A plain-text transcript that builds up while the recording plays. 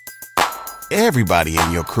Everybody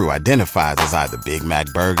in your crew identifies as either Big Mac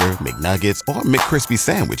Burger, McNuggets, or McCrispy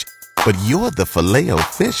Sandwich. But you're the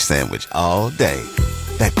Filet-O-Fish Sandwich all day.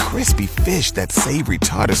 That crispy fish, that savory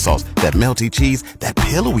tartar sauce, that melty cheese, that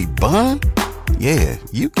pillowy bun. Yeah,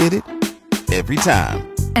 you get it. Every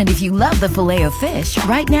time. And if you love the Filet-O-Fish,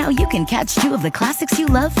 right now you can catch two of the classics you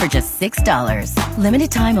love for just $6.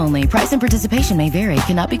 Limited time only. Price and participation may vary.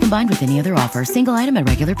 Cannot be combined with any other offer. Single item at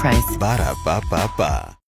regular price.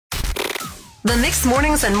 Ba-da-ba-ba-ba. The Mixed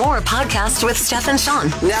Mornings and More podcast with Steph and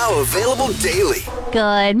Sean. Now available daily.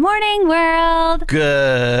 Good morning, world. Good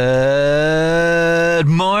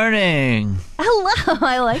morning. Hello.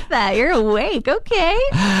 I like that. You're awake. Okay.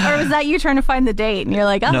 Or was that you trying to find the date and you're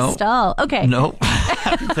like, I'm stalled. Okay. Nope.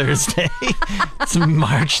 Happy Thursday. It's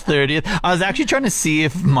March 30th. I was actually trying to see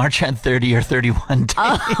if March had 30 or 31 days.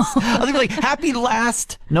 I was like, happy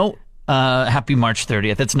March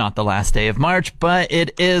 30th. It's not the last day of March, but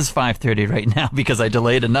it is 5:30 right now because I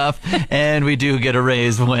delayed enough, and we do get a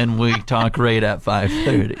raise when we talk right at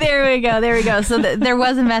 5:30. There we go. So there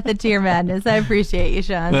was a method to your madness. I appreciate you,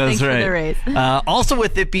 Sean. That's Thanks right. for the raise. Also,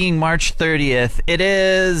 with it being March 30th, it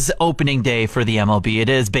is opening day for the MLB. It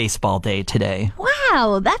is baseball day today.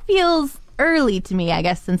 Wow, that feels early to me, I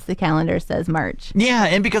guess, since the calendar says March. Yeah,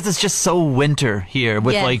 and because it's just so winter here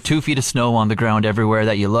with like 2 feet of snow on the ground everywhere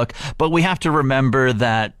that you look. But we have to remember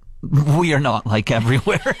that we are not like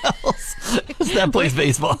everywhere else that plays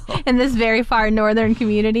baseball. In this very far northern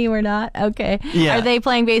community, we're not? Okay. Yeah. Are they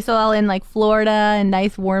playing baseball in like Florida and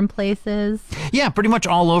nice warm places? Yeah, pretty much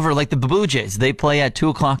all over. Like the Blue Jays, they play at 2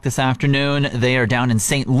 o'clock this afternoon. They are down in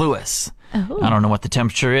St. Louis. Oh. I don't know what the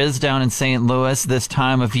temperature is down in St. Louis this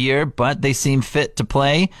time of year, but they seem fit to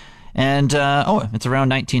play. And, it's around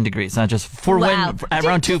 19 degrees. Just at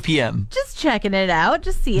around 2 p.m. Just checking it out.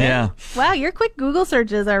 Just see it. Yeah. Wow, your quick Google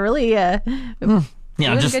searches are really doing a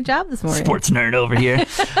good job this morning. Sports nerd over here.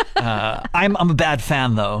 I'm a bad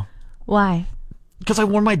fan, though. Why? Because I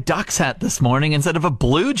wore my Ducks hat this morning instead of a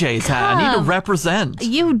Blue Jays hat. I need to represent.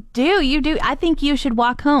 You do. I think you should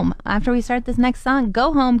walk home after we start this next song.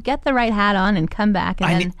 Go home, get the right hat on, and come back,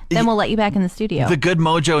 and then we'll let you back in the studio. The good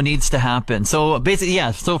mojo needs to happen. So basically,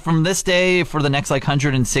 so from this day for the next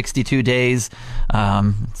 162 days,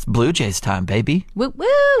 it's Blue Jays time, baby. Woo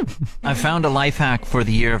woo! I found a life hack for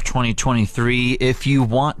the year of 2023. If you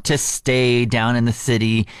want to stay down in the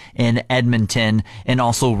city in Edmonton and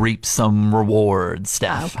also reap some rewards.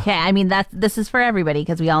 Stuff. Okay, I mean this is for everybody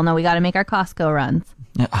because we all know we got to make our Costco runs.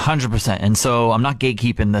 100%. And so I'm not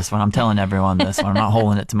gatekeeping this one. I'm telling everyone this one. I'm not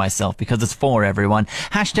holding it to myself because it's for everyone.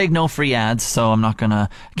 Hashtag no free ads. So I'm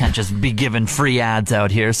can't just be giving free ads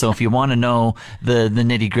out here. So if you want to know the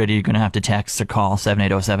nitty gritty, you're going to have to text or call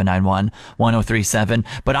 780-791-1037.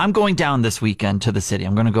 But I'm going down this weekend to the city.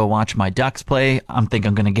 I'm going to go watch my Ducks play. I'm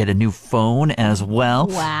going to get a new phone as well.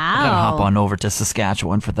 Wow. I'm going to hop on over to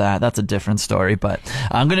Saskatchewan for that. That's a different story. But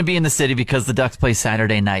I'm going to be in the city because the Ducks play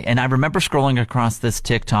Saturday night. And I remember scrolling across this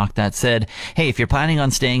TikTok that said, hey, if you're planning on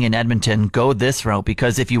staying in Edmonton, go this route,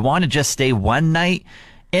 because if you want to just stay one night,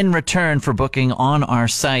 in return for booking on our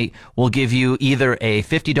site, we'll give you either a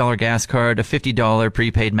 $50 gas card, a $50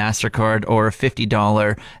 prepaid MasterCard, or a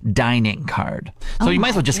 $50 dining card. So you might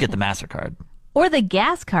as well just get the MasterCard. Or the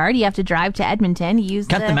gas card. You have to drive to Edmonton. Can't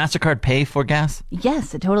the MasterCard pay for gas?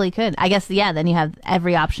 Yes, it totally could. I guess, then you have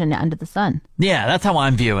every option under the sun. Yeah, that's how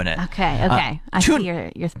I'm viewing it. Okay. I see your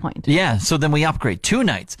point. Yeah, so then we upgrade. 2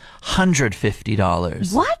 nights,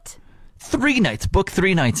 $150. What? 3 nights. Book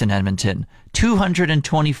 3 nights in Edmonton.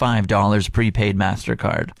 $225 prepaid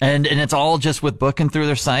MasterCard. And it's all just with booking through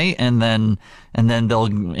their site, and then they'll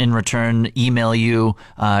in return email you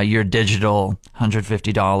your digital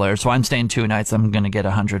 $150. So I'm staying 2 nights. I'm going to get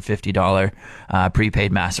a $150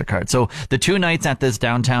 prepaid MasterCard. So the 2 nights at this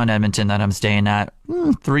downtown Edmonton that I'm staying at,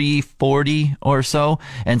 $340 or so.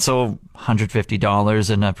 And so $150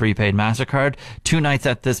 in a prepaid MasterCard. 2 nights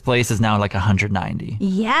at this place is now like $190.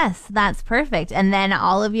 Yes, that's perfect. And then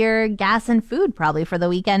all of your gas and food probably for the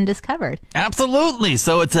weekend is covered. Absolutely.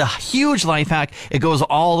 So it's a huge life hack. It goes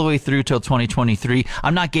all the way through till 2023.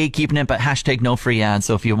 I'm not gatekeeping it, but hashtag no free ads.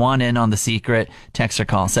 So if you want in on the secret, text or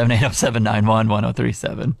call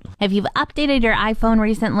 780-791-1037. If you've updated your iPhone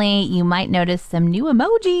recently, you might notice some new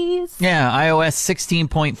emojis. Yeah, iOS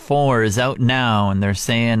 16.4 is out now, and they're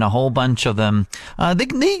saying a whole bunch of them. They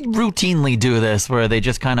routinely do this where they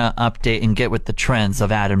just kind of update and get with the trends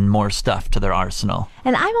of adding more stuff to their arsenal.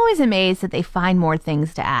 And I'm always amazed that they find more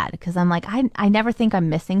things to add, because I'm like, I never think I'm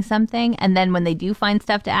missing something. And then when they do find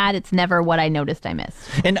stuff to add, it's never what I noticed I missed.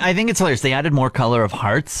 And I think it's hilarious. They added more color of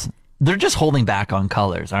hearts. They're just holding back on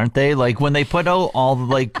colors, aren't they? Like when they put out all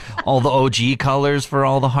the OG colors for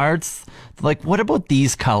all the hearts, like what about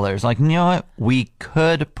these colors? Like, you know what? We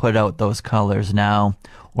could put out those colors now,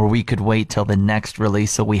 or we could wait till the next release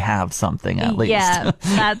so we have something at least. Yeah,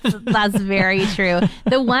 that's very true.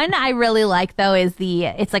 The one I really like though is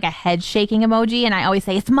it's like a head shaking emoji, and I always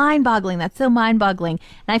say it's mind-boggling. That's so mind-boggling,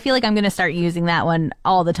 and I feel like I'm gonna start using that one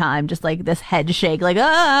all the time, just like this head shake, like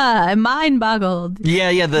I'm mind-boggled.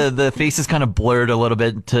 Yeah. The face is kind of blurred a little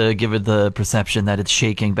bit to give it the perception that it's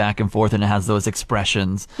shaking back and forth, and it has those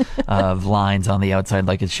expressions of lines on the outside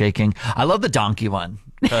like it's shaking. I love the donkey one.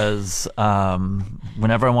 Because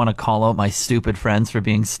whenever I want to call out my stupid friends for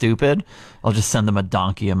being stupid, I'll just send them a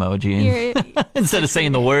donkey emoji instead of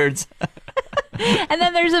saying the words. And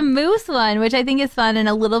then there's a moose one, which I think is fun and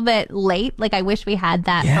a little bit late. Like, I wish we had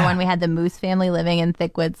that for when we had the Moose family living in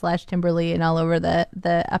Thickwood / Timberlea and all over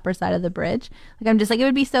the upper side of the bridge. Like, I'm just like, it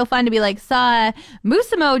would be so fun to be like, saw a moose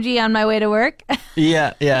emoji on my way to work.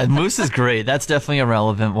 Yeah. Moose is great. That's definitely a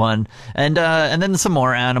relevant one. And then some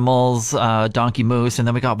more animals, donkey, moose. And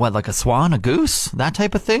then we got like a swan, a goose, that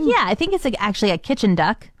type of thing? Yeah, I think it's actually a kitchen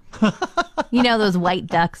duck. You know, those white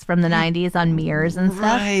ducks from the 90s on mirrors and stuff?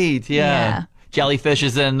 Right, yeah. Jellyfish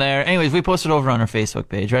is in there. Anyways, we posted over on our Facebook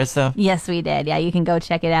page, right, Steph? Yes, we did. Yeah, you can go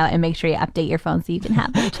check it out and make sure you update your phone so you can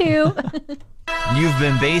have them too. You've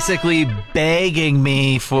been basically begging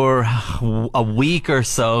me for a week or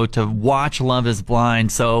so to watch Love is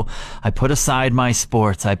Blind. So I put aside my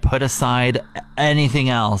sports. I put aside anything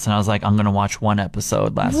else. And I was like, I'm going to watch one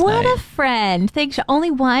episode last night. What a friend. Thanks.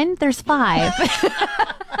 Only one? There's 5.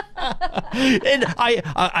 And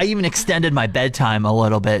I even extended my bedtime a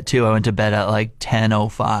little bit too. I went to bed at like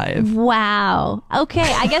 10:05. Wow. Okay.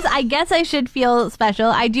 I guess I should feel special.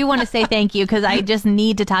 I do want to say thank you because I just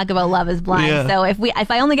need to talk about Love is Blind. Yeah. So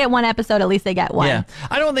if I only get one episode, at least I get one. Yeah.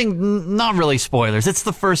 I don't think, not really spoilers. It's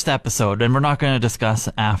the first episode and we're not going to discuss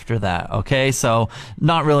after that. Okay. So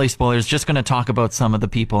not really spoilers. Just going to talk about some of the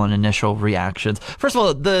people and initial reactions. First of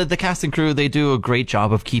all, the cast and crew, they do a great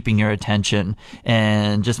job of keeping your attention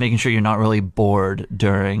and just making sure you're not really bored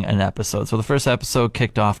during an episode. So the first episode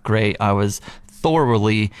kicked off great. I was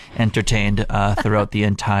thoroughly entertained throughout the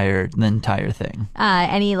entire thing.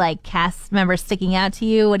 Any like cast members sticking out to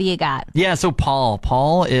you? What do you got? Yeah, so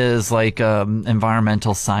Paul is like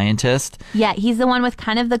environmental scientist. Yeah, he's the one with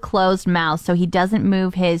kind of the closed mouth, so he doesn't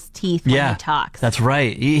move his teeth when he talks. That's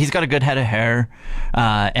right. He's got a good head of hair,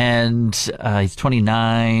 and he's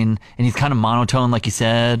 29, and he's kind of monotone, like you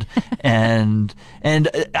said, and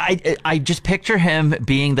I just picture him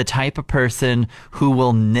being the type of person who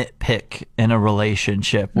will nitpick in a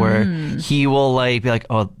relationship where he will like be like,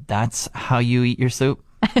 oh, that's how you eat your soup?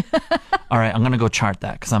 All right, I'm going to go chart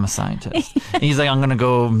that because I'm a scientist. And he's like, I'm going to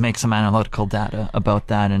go make some analytical data about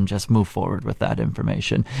that and just move forward with that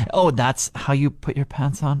information. Oh, that's how you put your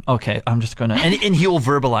pants on? Okay, I'm just going to... And he will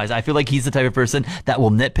verbalize. I feel like he's the type of person that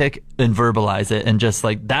will nitpick and verbalize it and just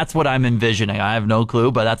like, that's what I'm envisioning. I have no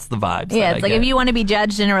clue, but that's the vibes. Yeah, it's like if you want to be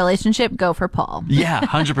judged in a relationship, go for Paul. Yeah,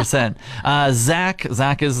 100%.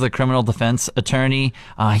 Zach is the criminal defense attorney.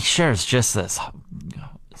 He shares just this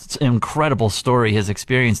incredible story, his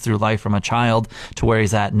experience through life from a child to where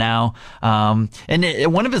he's at now.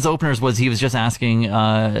 One of his openers was he was just asking,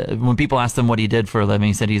 when people asked him what he did for a living,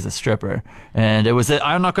 he said he's a stripper. And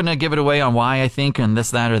I'm not going to give it away on why I think and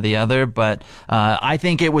this, that, or the other, but I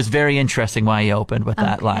think it was very interesting why he opened with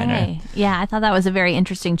that liner. Yeah, I thought that was a very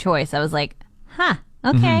interesting choice. I was like, huh,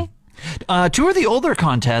 okay. Mm-hmm. Two of the older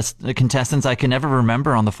contestants I can never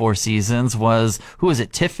remember on the 4 seasons was, who was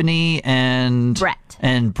it? Tiffany and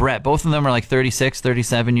Brett. Both of them are like 36,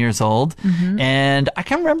 37 years old. Mm-hmm. And I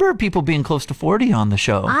can't remember people being close to 40 on the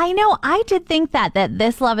show. I know. I did think that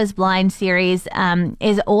this Love is Blind series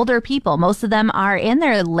is older people. Most of them are in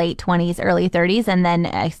their late 20s, early 30s, and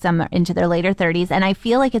then some into their later 30s. And I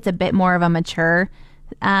feel like it's a bit more of a mature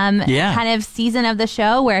kind of season of the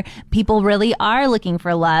show where people really are looking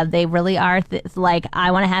for love. They really are like,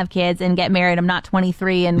 I want to have kids and get married. I'm not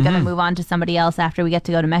 23 and going to move on to somebody else after we get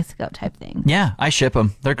to go to Mexico type thing. Yeah, I ship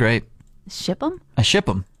them. They're great. Ship them? I ship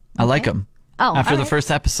them. I like them. Oh, after the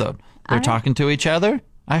first episode, they're talking to each other.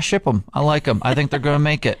 I ship them. I like them. I think they're going to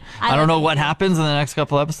make it. I don't know what happens in the next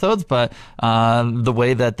couple episodes, but the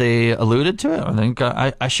way that they alluded to it, I think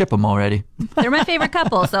I ship them already. They're my favorite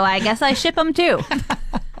couple, so I guess I ship them too.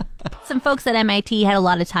 Some folks at MIT had a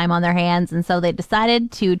lot of time on their hands, and so they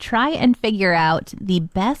decided to try and figure out the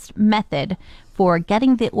best method for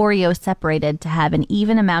getting the Oreo separated to have an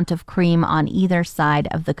even amount of cream on either side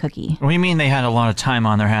of the cookie. What do you mean they had a lot of time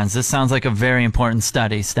on their hands? This sounds like a very important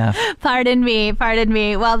study, Steph. Pardon me.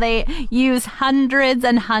 Well, they use hundreds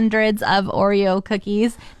and hundreds of Oreo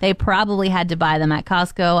cookies. They probably had to buy them at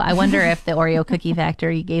Costco. I wonder if the Oreo cookie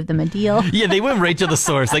factory gave them a deal. Yeah, they went right to the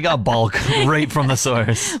source. They got bulk right from the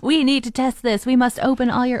source. We need to test this. We must open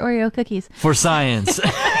all your Oreo cookies. For science.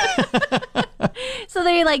 So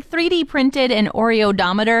they 3D printed an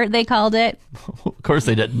Oreodometer, they called it. Of course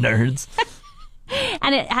they did, nerds.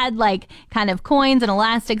 And it had kind of coins and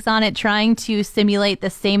elastics on it, trying to simulate the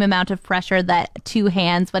same amount of pressure that two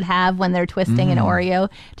hands would have when they're twisting an Oreo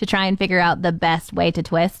to try and figure out the best way to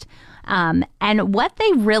twist. And what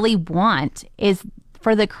they really want is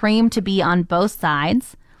for the cream to be on both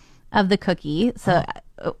sides of the cookie. So,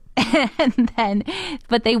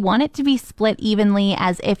 but they want it to be split evenly,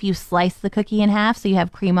 as if you slice the cookie in half, so you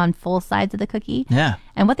have cream on full sides of the cookie. Yeah.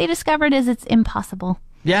 And what they discovered is it's impossible.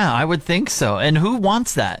 Yeah, I would think so. And who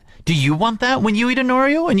wants that? Do you want that when you eat an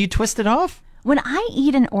Oreo and you twist it off? When I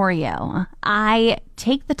eat an Oreo, I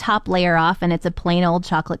take the top layer off and it's a plain old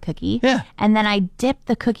chocolate cookie. Yeah. And then I dip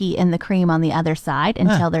the cookie in the cream on the other side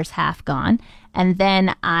until there's half gone. And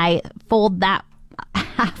then I fold that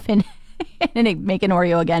half in and make an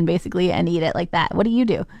Oreo again, basically, and eat it like that. What do you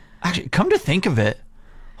do? Actually, come to think of it,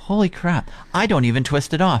 holy crap, I don't even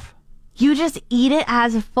twist it off. You just eat it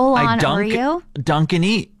as a full-on Oreo? Dunk and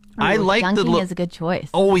eat. Ooh, I like dunking is a good choice.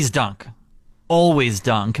 Always dunk,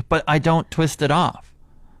 but I don't twist it off.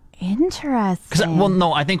 Interesting. Well,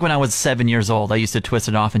 no, I think when I was 7 years old, I used to twist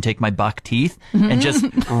it off and take my buck teeth and just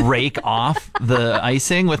rake off the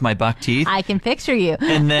icing with my buck teeth. I can picture you.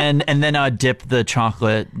 And then I'd dip the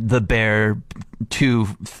chocolate, the bare two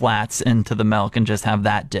flats into the milk and just have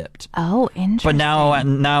that dipped. Oh, interesting. But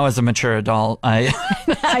now as a mature adult,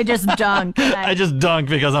 I just dunk. I just dunk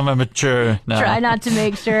because I'm a mature now. Try not to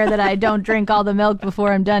make sure that I don't drink all the milk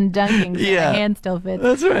before I'm done dunking, so Yeah. my hand still fits.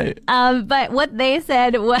 That's right. But what they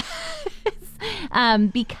said was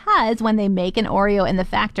because when they make an Oreo in the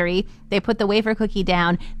factory, they put the wafer cookie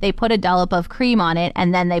down, they put a dollop of cream on it,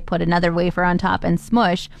 and then they put another wafer on top and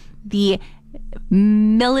smush. The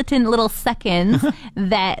militant little seconds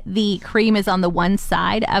that the cream is on the one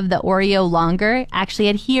side of the Oreo longer actually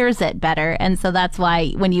adheres it better, and so that's why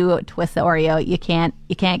when you twist the Oreo, you can't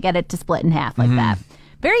get it to split in half like that.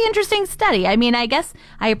 Very interesting study. I mean, I guess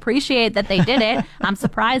I appreciate that they did it. I'm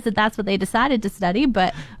surprised that that's what they decided to study,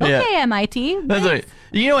 but okay, Yeah. MIT. That's right.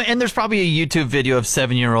 And there's probably a YouTube video of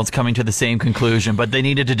 7-year-olds coming to the same conclusion, but they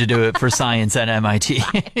needed to do it for science at MIT.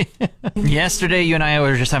 Yesterday, you and I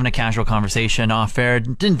were just having a casual conversation off air.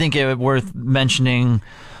 Didn't think it was worth mentioning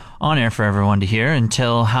on air for everyone to hear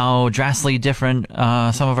until how drastically different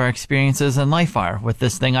some of our experiences in life are with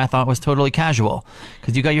this thing I thought was totally casual,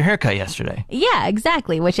 because you got your haircut yesterday. Yeah,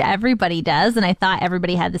 exactly, which everybody does, and I thought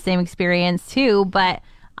everybody had the same experience too, but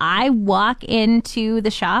I walk into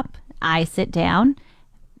the shop, I sit down,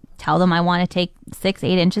 tell them I want to take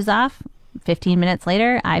 6-8 inches off. 15 minutes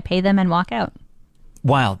later, I pay them and walk out.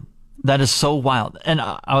 Wild. That is so wild. And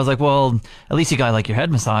I was like, well, at least you got your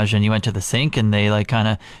head massage and you went to the sink and they kind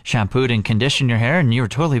of shampooed and conditioned your hair and you were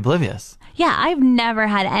totally oblivious. Yeah, I've never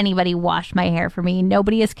had anybody wash my hair for me.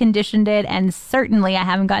 Nobody has conditioned it, and certainly I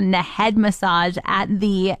haven't gotten a head massage at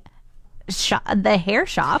the hair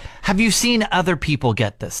shop. Have you seen other people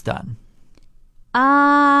get this done?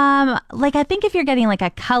 I think if you're getting a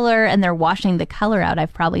color and they're washing the color out,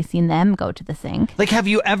 I've probably seen them go to the sink. Have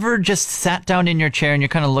you ever just sat down in your chair and you're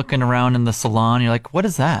kind of looking around in the salon and you're like, what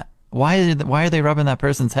is that? Why are they rubbing that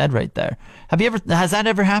person's head right there? Has that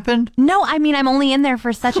ever happened? No, I mean, I'm only in there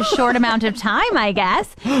for such a short amount of time, I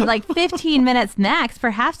guess. 15 minutes max.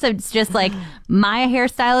 Perhaps it's just my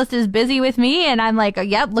hairstylist is busy with me and I'm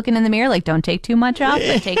yep, looking in the mirror, don't take too much off,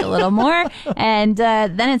 but take a little more. And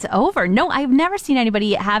then it's over. No, I've never seen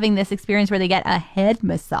anybody having this experience where they get a head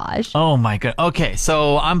massage. Oh my god. Okay,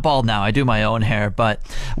 so I'm bald now. I do my own hair, but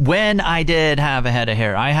when I did have a head of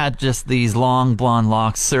hair, I had just these long blonde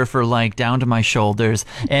locks, surfer down to my shoulders,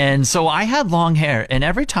 and so I had long hair, and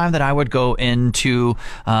every time that I would go into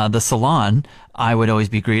the salon, I would always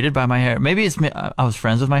be greeted by my hair. Maybe it's I was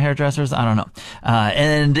friends with my hairdressers. I don't know.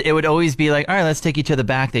 And it would always be all right, let's take you to the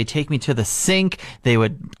back. They'd take me to the sink. They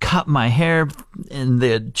would cut my hair and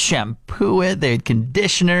they'd shampoo it. They'd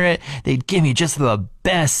conditioner it. They'd give me just the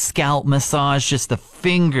best scalp massage, just the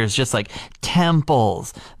fingers, just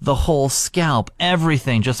temples, the whole scalp,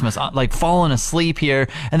 everything, just falling asleep here.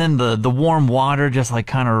 And then the warm water just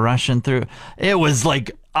kind of rushing through. It was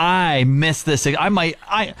I miss this. I might,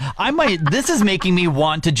 this is making me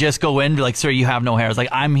want to just go in and be like, sir, you have no hair. It's like,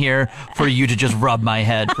 I'm here for you to just rub my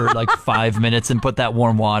head for like 5 minutes and put that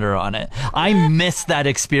warm water on it. I miss that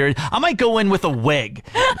experience. I might go in with a wig.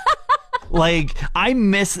 Like, I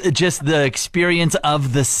miss just the experience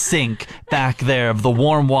of the sink back there, of the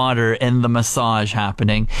warm water and the massage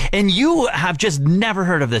happening. And you have just never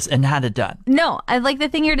heard of this and had it done. No, I like the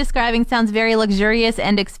thing you're describing sounds very luxurious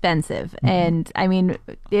and expensive. Mm-hmm. And I mean,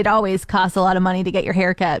 it always costs a lot of money to get your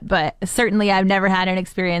hair cut, but certainly I've never had an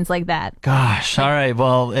experience like that. Gosh, all right.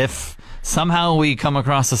 Well, if somehow we come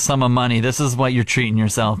across a sum of money, this is what you're treating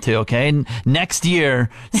yourself to, okay? Next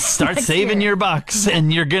year, start saving your bucks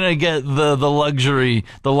and you're going to get the luxury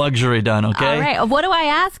done, okay? All right. What do I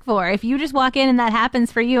ask for? If you just walk in and that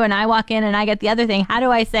happens for you and I walk in and I get the other thing, how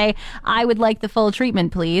do I say, I would like the full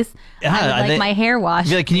treatment, please? Yeah, I would like my hair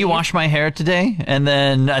washed. Like, can you wash my hair today? And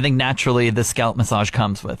then I think naturally the scalp massage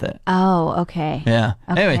comes with it. Oh, okay. Yeah.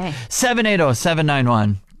 Okay. Anyway,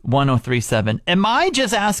 780-791-1037. Am I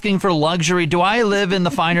just asking for luxury? Do I live in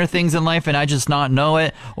the finer things in life and I just not know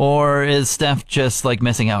it? Or is Steph just like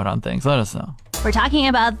missing out on things? Let us know. We're talking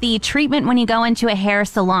about the treatment when you go into a hair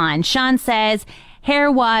salon. Sean says,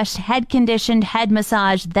 hair washed, head conditioned, head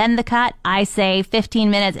massage, then the cut. I say 15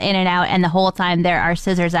 minutes in and out, and the whole time there are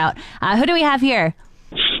scissors out. Who do we have here?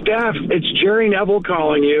 Steph, it's Jerry Neville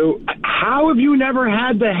calling you. How have you never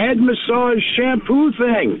had the head massage shampoo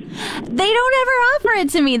thing? They don't ever offer it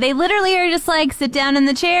to me. They literally are just like, sit down in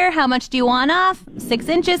the chair. How much do you want off? 6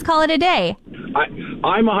 inches, call it a day.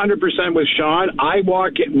 I'm 100% with Sean. I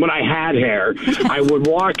walk in, when I had hair, I would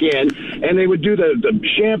walk in and they would do the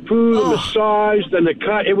shampoo, the massage, then the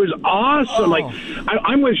cut. It was awesome. Like,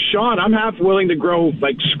 I'm with Sean. I'm half willing to grow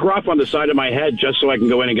like scruff on the side of my head just so I can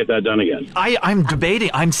go in and get that done again. I'm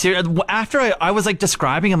debating. I'm serious. After I was like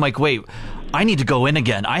describing, I'm like, wait, I need to go in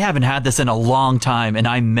again. I haven't had this in a long time and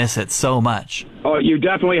I miss it so much. Oh, you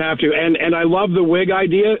definitely have to. And I love the wig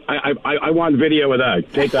idea. I want video of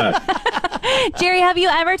that. Take that. Jerry, have you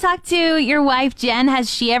ever talked to your wife, Jen? Has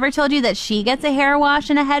she ever told you that she gets a hair wash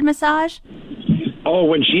and a head massage? Oh,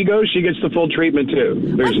 when she goes, she gets the full treatment,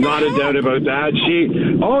 too. There's not a doubt about that.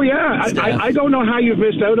 I don't know how you've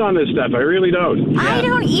missed out on this stuff. I really don't. Yeah. I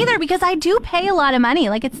don't either, because I do pay a lot of money.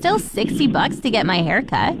 Like, it's still $60 to get my hair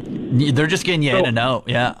cut. They're just getting you in and out,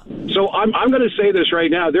 yeah. So I'm going to say this right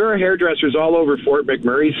now. There are hairdressers all over Fort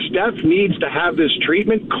McMurray. Steph needs to have this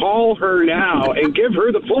treatment. Call her now and give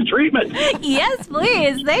her the full treatment. Yes,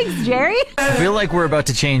 please. Thanks, Jerry. I feel like we're about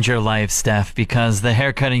to change your life, Steph, because the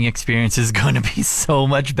haircutting experience is going to be so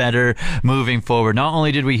much better moving forward. Not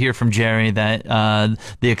only did we hear from Jerry that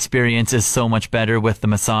the experience is so much better with the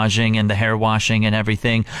massaging and the hair washing and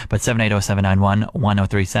everything, but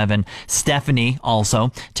 780-791-1037. Stephanie also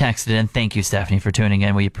texted in. Thank you, Stephanie, for tuning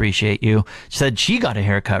in. We appreciate you. She said she got a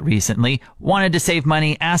haircut recently, wanted to save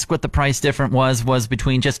money, asked what the price difference was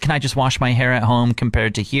between just, can I just wash my hair at home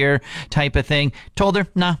compared to here type of thing. Told her,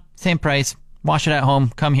 nah, same price. Wash it at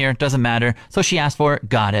home. Come here. Doesn't matter. So she asked for it.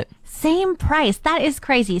 Got it. Same price. That is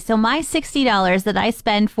crazy. So my $60 that I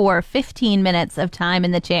spend for 15 minutes of time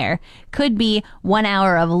in the chair could be 1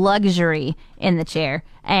 hour of luxury in the chair.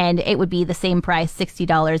 And it would be the same price.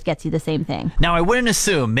 $60 gets you the same thing. Now, I wouldn't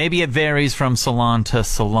assume. Maybe it varies from salon to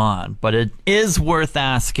salon, but it is worth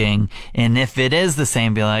asking. And if it is the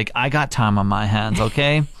same, be like, I got time on my hands,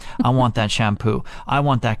 okay? I want that shampoo. I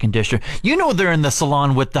want that conditioner. You know they're in the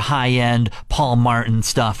salon with the high-end Paul Martin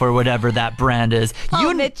stuff or whatever that brand is.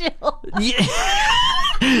 Paul Mitchell.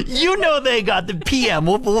 You know they got the PM.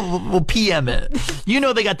 We'll PM it. You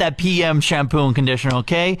know they got that PM shampoo and conditioner,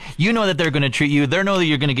 okay? You know that they're going to treat you. They know that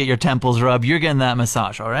you're going to get your temples rubbed. You're getting that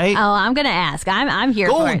massage, all right? Oh, I'm going to ask. I'm here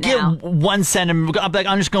for it now. Go get 1 centimeter.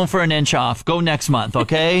 I'm just going for an inch off. Go next month,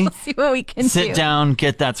 okay? We'll see what we can do. Sit down,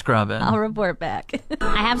 get that scrubbing. I'll report back.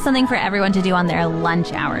 I have something for everyone to do on their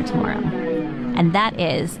lunch hour tomorrow. And that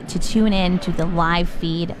is to tune in to the live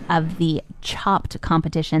feed of the Chopped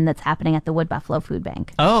competition that's happening at the Wood Buffalo Food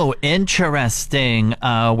Bank. Oh, interesting.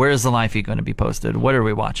 Where is the live feed going to be posted? What are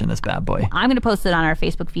we watching, this bad boy? I'm going to post it on our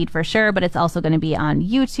Facebook feed for sure, but it's also going to be on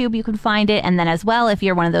YouTube. You can find it. And then as well, if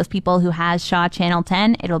you're one of those people who has Shaw Channel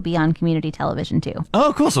 10, it'll be on community television too.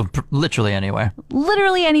 Oh, cool. So literally anywhere.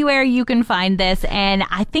 Literally anywhere you can find this. And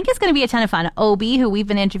I think it's going to be a ton of fun. Obie, who we've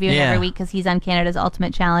been interviewing every week because he's on Canada's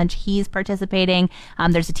Ultimate Challenge, he's participating.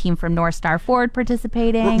 There's a team from North Star Ford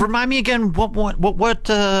participating. Remind me again, what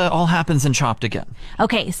all happens in Chopped again?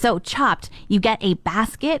 Okay, so Chopped, you get a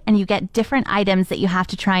basket and you get different items that you have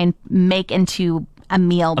to try and make into a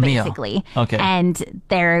meal, basically. Okay. And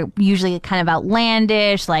they're usually kind of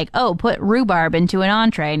outlandish, like, oh, put rhubarb into an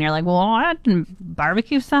entree. And you're like, well, what?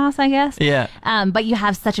 Barbecue sauce, I guess? Yeah. But you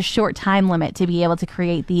have such a short time limit to be able to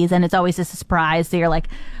create these, and it's always just a surprise. So you're like,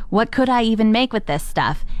 what could I even make with this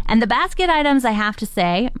stuff? And the basket items, I have to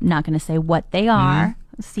say, I'm not going to say what they are.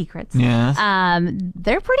 Secrets. Yes.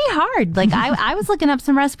 They're pretty hard. Like I was looking up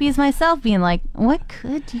some recipes myself, being like, what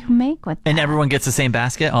could you make with that? And everyone gets the same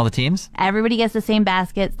basket, all the teams? Everybody gets the same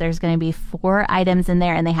baskets. There's going to be 4 items in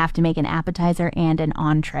there, and they have to make an appetizer and an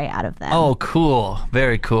entree out of them. Oh, cool.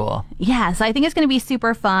 Very cool. Yeah, so I think it's going to be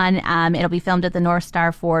super fun. It'll be filmed at the North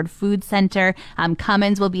Star Ford Food Center.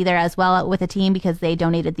 Cummins will be there as well with a team because they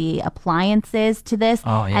donated the appliances to this.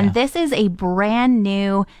 Oh, yeah. And this is a brand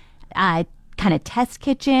new kind of test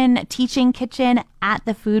kitchen, teaching kitchen at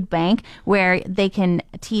the food bank where they can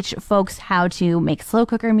teach folks how to make slow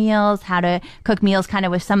cooker meals, how to cook meals kind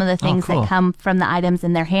of with some of the things cool. that come from the items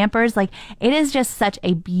in their hampers. Like, it is just such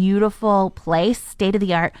a beautiful place, state of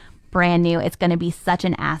the art, brand new. It's going to be such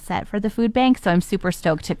an asset for the food bank. So I'm super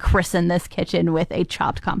stoked to christen this kitchen with a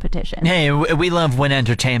chopped competition. Hey, we love when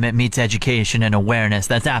entertainment meets education and awareness.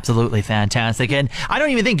 That's absolutely fantastic. And I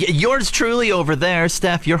don't even think yours truly over there,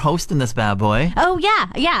 Steph, you're hosting this bad boy. Oh, yeah.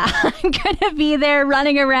 I'm going to be there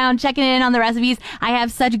running around, checking in on the recipes. I have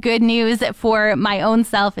such good news for my own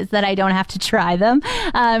self is that I don't have to try them.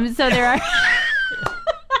 So there are...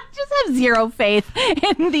 have zero faith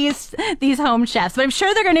in these home chefs, but I'm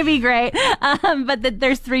sure they're going to be great. But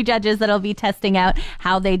there's 3 judges that'll be testing out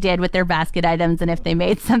how they did with their basket items and if they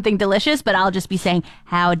made something delicious. But I'll just be saying,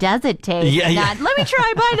 how does it taste? Not, let me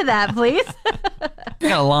try a bite of that, please. We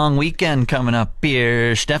got a long weekend coming up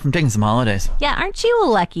here, Steph. I'm taking some holidays. Yeah, aren't you a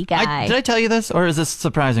lucky guy? Did I tell you this, or is this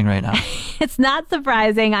surprising right now? It's not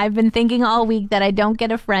surprising. I've been thinking all week that I don't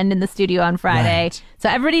get a friend in the studio on Friday. Right. So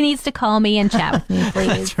everybody needs to call me and chat with me,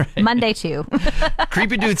 please. That's right. Monday too.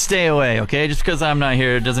 Creepy dudes, stay away, okay? Just because I'm not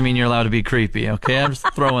here doesn't mean you're allowed to be creepy, okay? I'm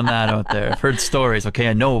just throwing that out there. I've heard stories, okay?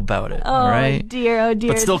 I know about it, all right? Oh, dear.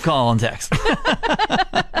 But still call and text.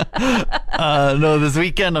 No, this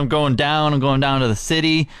weekend I'm going down to the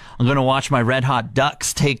city. I'm going to watch my Red Hot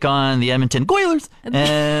Ducks take on the Edmonton Oilers.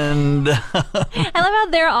 And I love how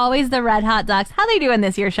they're always the Red Hot Ducks. How they doing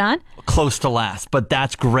this year, Sean? Close to last, but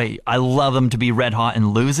that's great. I love them to be red hot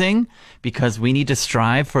and losing because we need to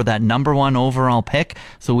strive for that #1 overall pick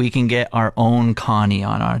so we can get our own Connie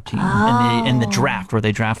on our team in the draft where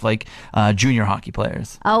they draft like junior hockey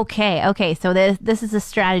players. Okay. So this is a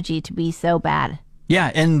strategy to be so bad.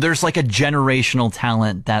 Yeah, and there's like a generational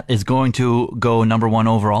talent that is going to go #1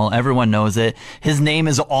 overall. Everyone knows it. His name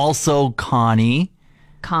is also Connor.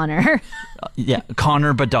 Yeah,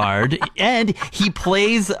 Connor Bedard. And he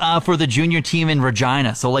plays for the junior team in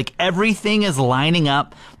Regina. So, like, everything is lining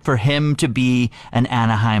up for him to be an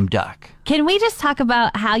Anaheim Duck. Can we just talk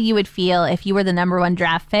about how you would feel if you were the #1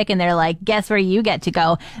 draft pick and they're like, guess where you get to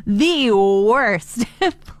go? The worst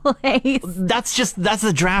place. That's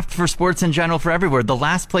the draft for sports in general for everywhere. The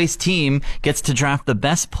last place team gets to draft the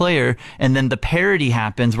best player, and then the parity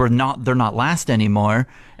happens where they're not last anymore.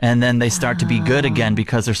 And then they start to be good again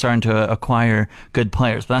because they're starting to acquire good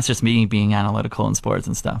players. But that's just me being analytical in sports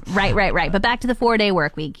and stuff. Right. But back to the 4-day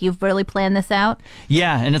work week. You've really planned this out?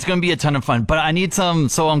 Yeah, and it's going to be a ton of fun. But I need some,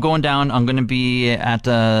 so I'm going down. I'm going to be at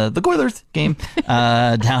the Oilers game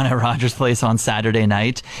down at Rogers Place on Saturday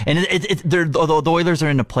night. And the Oilers are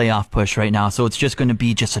in a playoff push right now, so it's just going to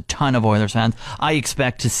be just a ton of Oilers fans. I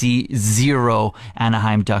expect to see 0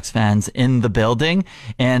 Anaheim Ducks fans in the building.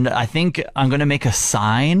 And I think I'm going to make a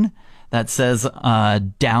sign that says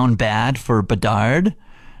down bad for Bedard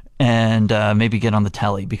and maybe get on the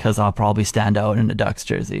telly because I'll probably stand out in a Ducks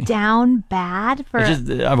jersey. Down bad for...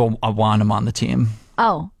 I want him on the team.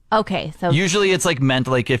 Oh, okay. So usually it's like meant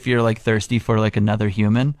like if you're like thirsty for like another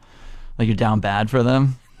human, like you're down bad for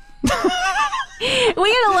them.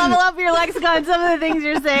 We gotta level up your lexicon, some of the things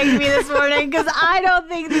you're saying to me this morning, because I don't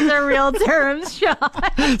think these are real terms,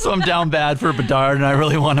 Sean. So I'm down bad for Bedard, and I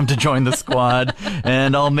really want him to join the squad,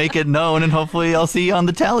 and I'll make it known, and hopefully I'll see you on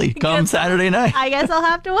the telly come Saturday night. I guess I'll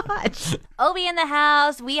have to watch. Obie in the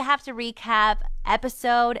house. We have to recap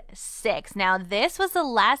episode 6. Now, this was the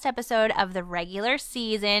last episode of the regular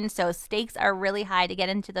season, so stakes are really high to get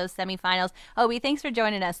into those semifinals. Obie, thanks for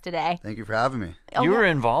joining us today. Thank you for having me. You were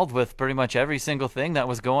involved with pretty much every single thing that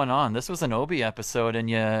was going on. This was an Obie episode,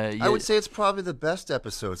 and I would say it's probably the best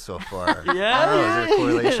episode so far. Yeah. I don't know, is there a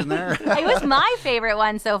correlation there? It was my favorite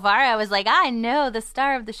one so far. I was like, I know the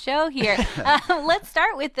star of the show here. Let's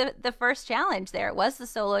start with the first challenge there. It was the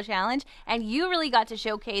solo challenge, and you really got to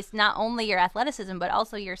showcase not only your athleticism, but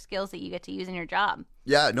also your skills that you get to use in your job.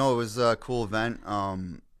 Yeah, no, it was a cool event.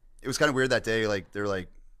 It was kind of weird that day. Like, they're like,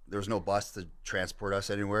 there was no bus to transport us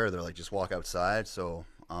anywhere. They're like, just walk outside. So,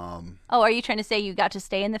 are you trying to say you got to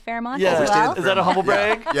stay in the Fairmont Yeah, as well? is that a humble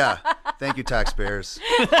brag? Yeah. Thank you, taxpayers.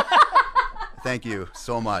 Thank you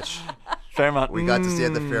so much. Fairmont. We got to stay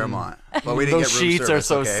at the Fairmont, but we didn't Those get room sheets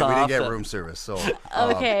service. are so soft. We didn't get room service. So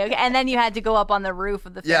Okay. And then you had to go up on the roof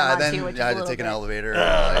of the yeah, Fairmont then too, which I is had a to take an little elevator,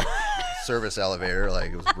 like, service elevator.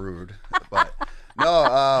 Like, it was rude, but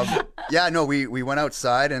no, yeah, no. We went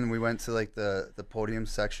outside and we went to like the podium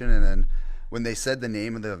section, and then when they said the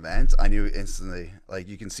name of the event, I knew instantly. Like,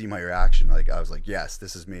 you can see my reaction. Like, I was like, yes,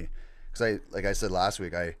 this is me. Because like I said last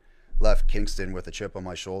week, I left Kingston with a chip on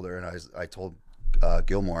my shoulder, and I told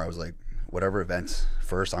Gilmore, I was like, whatever event's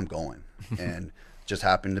first, I'm going. And just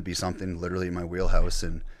happened to be something literally in my wheelhouse,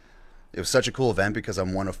 and it was such a cool event because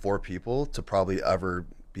I'm one of 4 people to probably ever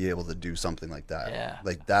be able to do something like that. Yeah.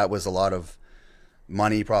 Like, that was a lot of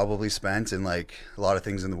money probably spent, and like a lot of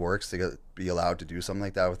things in the works to be allowed to do something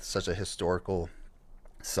like that with such a historical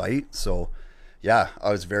site. So yeah,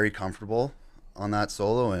 I was very comfortable on that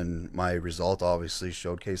solo, and my result obviously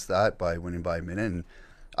showcased that by winning by a minute. And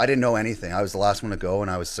I didn't know anything. I was the last one to go, and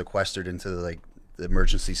I was sequestered into the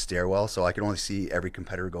emergency stairwell, so I could only see every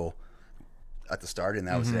competitor go at the start, and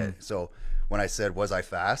that was it. So when I said, was I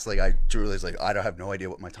fast? Like, I truly was like, I don't have no idea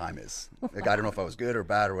what my time is. Like, I don't know if I was good or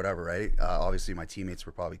bad or whatever, right? Obviously, my teammates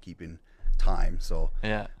were probably keeping time. So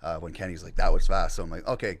Yeah. when Kenny's like, that was fast. So I'm like,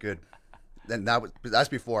 okay, good. Then that's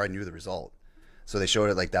before I knew the result. So they showed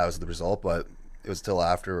it like that was the result, but it was till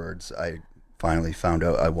afterwards I finally found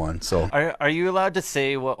out I won. So Are you allowed to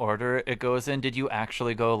say what order it goes in? Did you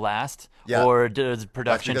actually go last? Yeah. Or does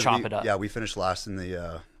production That's chop because it up? Yeah, we finished last in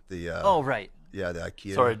the Oh, right. yeah, the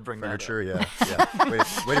IKEA Sorry to bring that furniture. Yeah.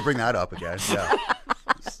 Way to bring that up again. Yeah.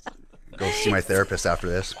 Go see my therapist after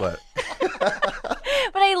this, but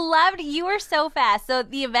But I loved, you were so fast. So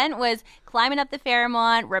the event was climbing up the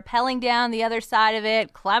Fairmont, rappelling down the other side of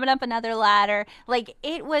it, climbing up another ladder. Like,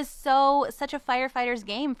 it was such a firefighter's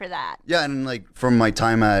game for that. yeah, and like from my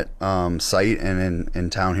time at site and in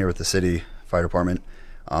town here with the city fire department,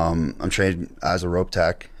 I'm trained as a rope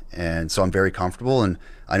tech, and so I'm very comfortable and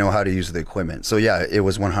I know how to use the equipment. So yeah, it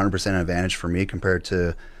was 100% an advantage for me compared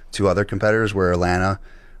to 2 other competitors, where Alana,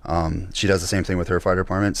 she does the same thing with her fire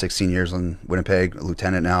department, 16 years in Winnipeg, a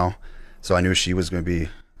lieutenant now. So I knew she was going to be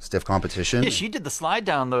stiff competition. Yeah, she did the slide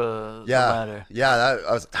down the ladder. Yeah,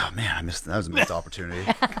 I was, oh man, I missed, that was a missed opportunity.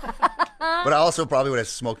 But I also probably would have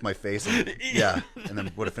smoked my face and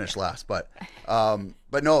then would have finished last. But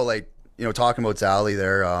no, like, you know, talking about Zally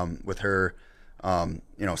there, with her,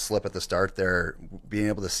 you know, slip at the start there, being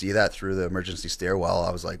able to see that through the emergency stairwell,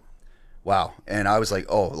 I was like, wow. And I was like,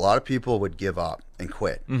 oh, a lot of people would give up and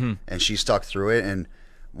quit. Mm-hmm. And she stuck through it. And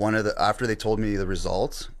after they told me the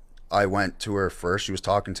results, I went to her first. She was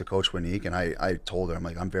talking to Coach Winique, and I told her, I'm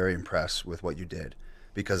like, I'm very impressed with what you did,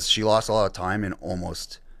 because she lost a lot of time and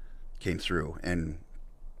almost came through and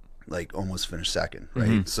like almost finished second. Right.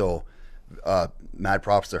 Mm-hmm. So, mad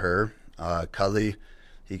props to her. Cuddly,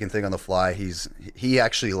 he can think on the fly. He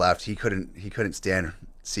actually left. He couldn't stand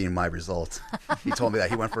seeing my results. He told me that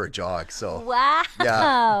he went for a jog. So Wow.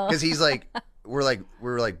 yeah, because he's like, we're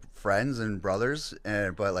like friends and brothers,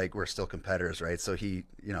 but like we're still competitors, right? So he,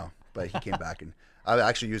 you know, but he came back, and I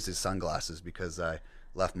actually used his sunglasses because I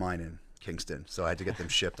left mine in Kingston, so I had to get them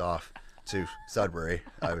shipped off to Sudbury.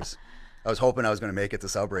 I was hoping I was going to make it to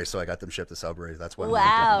Sudbury, so I got them shipped to Sudbury. That's why.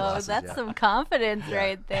 Wow, that's some confidence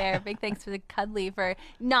right there. Big thanks to the Cuddly for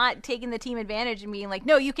not taking the team advantage and being like,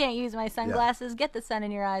 no, you can't use my sunglasses. Get the sun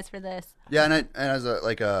in your eyes for this. Yeah, and as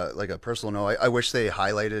a personal note, I wish they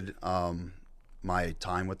highlighted my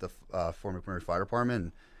time with the Fort McMurray Fire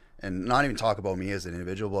Department, and not even talk about me as an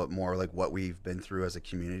individual, but more like what we've been through as a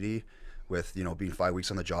community, with, you know, being 5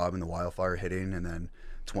 weeks on the job and the wildfire hitting, and then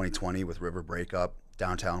 2020 with river breakup,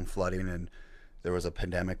 downtown flooding, and there was a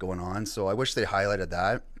pandemic going on. So I wish they highlighted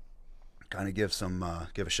that, kind of give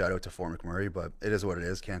a shout out to Fort McMurray, but it is what it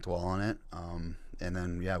is, can't dwell on it. And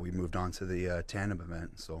then we moved on to the tandem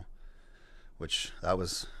event, so which that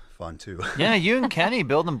was fun too. Yeah, you and Kenny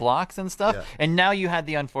building blocks and stuff. Yeah. And now you had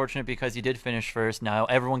the unfortunate, because you did finish first, now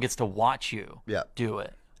everyone gets to watch you do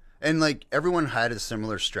it. And like everyone had a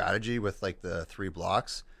similar strategy with like the 3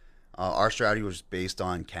 blocks. Our strategy was based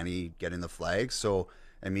on Kenny getting the flags,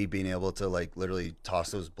 and me being able to like literally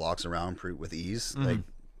toss those blocks around with ease. Like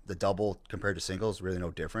the double compared to singles, really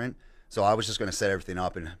no different. So I was just going to set everything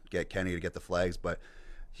up and get Kenny to get the flags, but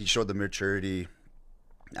he showed the maturity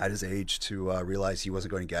at his age to realize he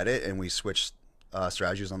wasn't going to get it, and we switched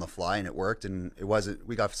strategies on the fly, and it worked. And it wasn't.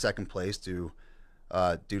 We got second place due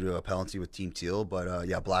to a penalty with Team Teal, but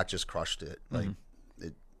Black just crushed it. Like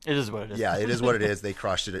it is what it is. Yeah, it is what it is. They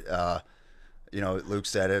crushed it. Luke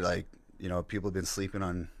said it. Like, people have been sleeping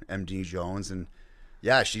on MD Jones, and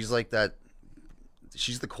yeah, she's like that.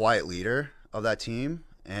 She's the quiet leader of that team,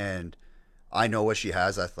 and I know what she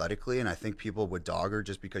has athletically, and I think people would dog her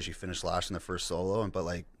just because she finished last in the first solo, but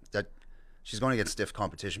like that, she's going against stiff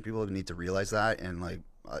competition. People need to realize that, and like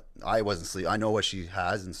I wasn't sleep. I know what she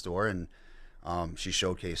has in store, and she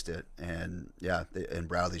showcased it, and and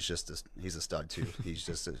Bradley's he's a stud too. He's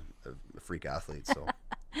just a freak athlete. So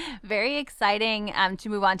very exciting to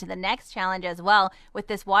move on to the next challenge as well, with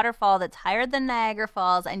this waterfall that's higher than Niagara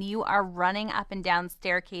Falls, and you are running up and down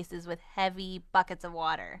staircases with heavy buckets of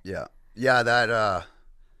water. Yeah,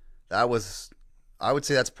 that was, I would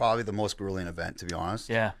say that's probably the most grueling event, to be honest.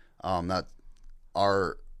 Yeah. That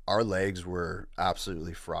our legs were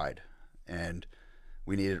absolutely fried, and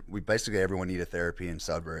everyone needed therapy in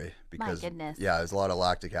Sudbury because my goodness. Yeah, there's a lot of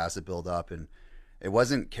lactic acid buildup, and it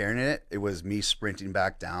wasn't carrying it. It was me sprinting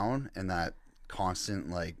back down and that constant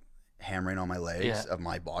like hammering on my legs of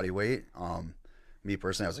my body weight. Me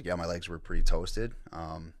personally, I was like, my legs were pretty toasted.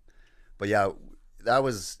 But yeah,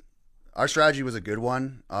 our strategy was a good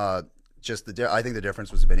one. I think the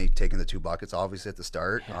difference was Vinny taking the 2 buckets obviously at the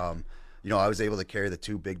start. I was able to carry the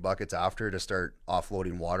 2 big buckets after to start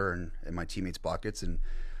offloading water in my teammates' buckets, and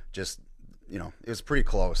just, it was pretty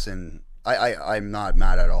close. And I'm not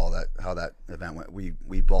mad at all how that event went.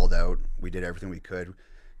 We balled out. We did everything we could,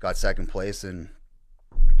 got second place, and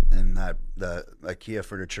that the IKEA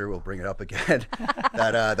furniture, will bring it up again,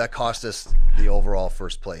 that cost us the overall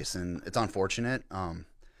first place, and it's unfortunate. I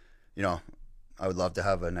would love to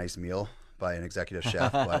have a nice meal by an executive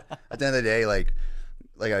chef, but at the end of the day, like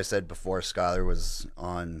I said before, Skylar was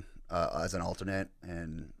on as an alternate,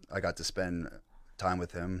 and I got to spend time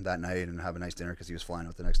with him that night and have a nice dinner because he was flying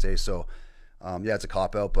out the next day. So it's a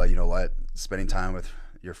cop out, but you know what? Spending time with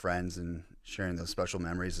your friends and sharing those special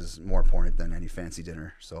memories is more important than any fancy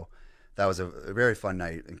dinner. So that was a very fun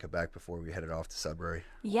night in Quebec before we headed off to Sudbury.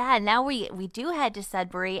 Yeah, now we do head to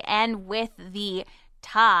Sudbury, and with the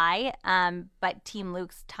tie, but Team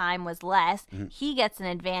Luke's time was less. He gets an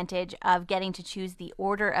advantage of getting to choose the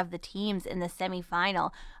order of the teams in the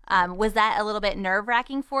semifinal. Was that a little bit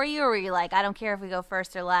nerve-wracking for you, or were you like, I don't care if we go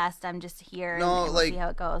first or last, I'm just here and we'll see how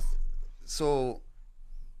it goes? So,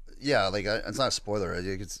 yeah, like it's not a spoiler.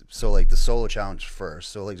 So like the solo challenge first.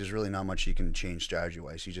 So like there's really not much you can change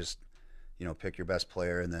strategy-wise. You just, pick your best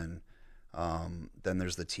player, and then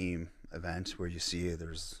there's the team event where you see it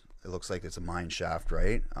looks like it's a mine shaft,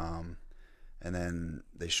 right? And then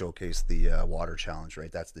they showcase the water challenge,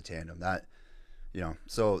 right? That's the tandem. That,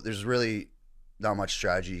 so there's really not much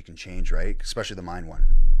strategy you can change, right? Especially the mine one.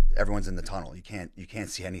 Everyone's in the tunnel. You can't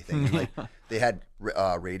see anything. And, like they had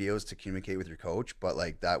radios to communicate with your coach, but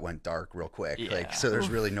like that went dark real quick. Yeah. Like so, there's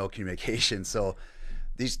really no communication. So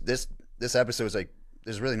this episode is like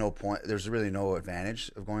there's really no point. There's really no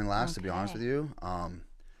advantage of going last, to be honest with you.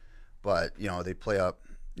 But they play up.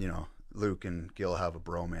 Luke and Gil have a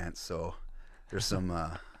bromance, so there's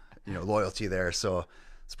some, loyalty there. So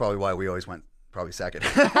it's probably why we always went probably second.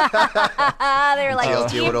 They're like,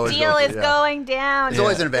 Team Deal is going down. It's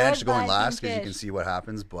always an advantage to going last because you can see what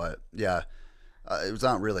happens. But yeah, it was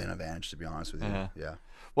not really an advantage, to be honest with you. Yeah.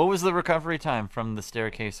 What was the recovery time from the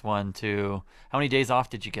staircase one to how many days off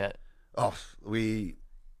did you get? Oh, we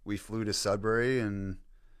flew to Sudbury and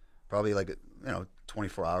probably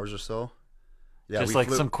 24 hours or so. Yeah,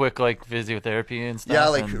 just some quick physiotherapy and stuff. Yeah,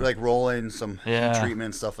 like rolling some treatment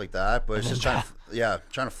and stuff like that. But it's just trying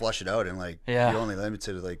to flush it out, and you're only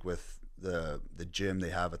limited with the gym they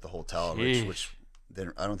have at the hotel, which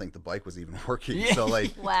I don't think the bike was even working. So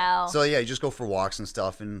wow. So yeah, you just go for walks and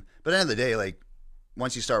stuff, but at the end of the day,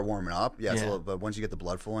 once you start warming up, it's a little, but once you get the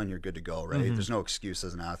blood flowing, you're good to go, right? There's no excuse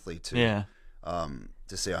as an athlete to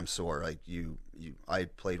say I'm sore. I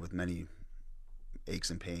played with many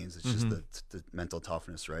aches and pains. It's just the mental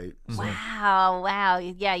toughness, right? Wow.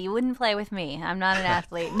 Yeah, you wouldn't play with me. I'm not an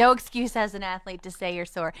athlete. No excuse as an athlete to say you're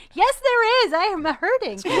sore. Yes, there is. I am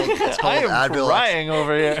hurting. I am crying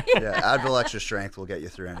over here. Yeah, Advil Extra Strength will get you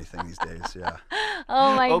through anything these days. Yeah.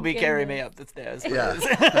 Oh my Obie, carry me up the stairs. Yeah.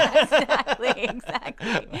 Exactly.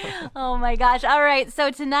 Oh my gosh. All right.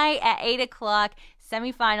 So tonight at 8:00,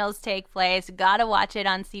 semifinals take place. Gotta watch it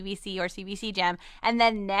on CBC or CBC Gem. And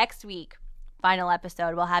then next week, final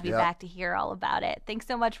episode, we'll have you back to hear all about it. Thanks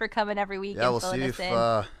so much for coming every week and filling us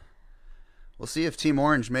in. We'll see if Team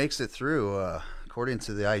Orange makes it through. According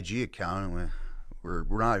to the IG account, we're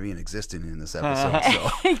not even existing in this episode.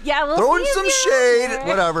 So yeah, we'll throwing see some shade,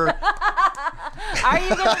 whatever. Are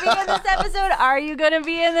you going to be in this episode? Are you going to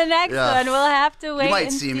be in the next one? We'll have to wait. You might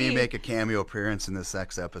and see me make a cameo appearance in this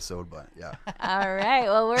next episode, but yeah. All right.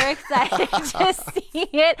 Well, we're excited to see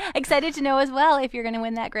it. Excited to know as well if you're going to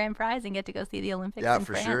win that grand prize and get to go see the Olympics. Yeah, in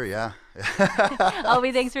for France. sure. Yeah.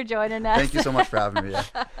 Obie, thanks for joining us. Thank you so much for having me.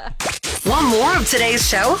 Yeah. Want more of today's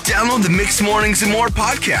show? Download the Mixed Mornings and More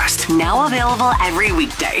podcast. Now available every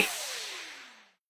weekday.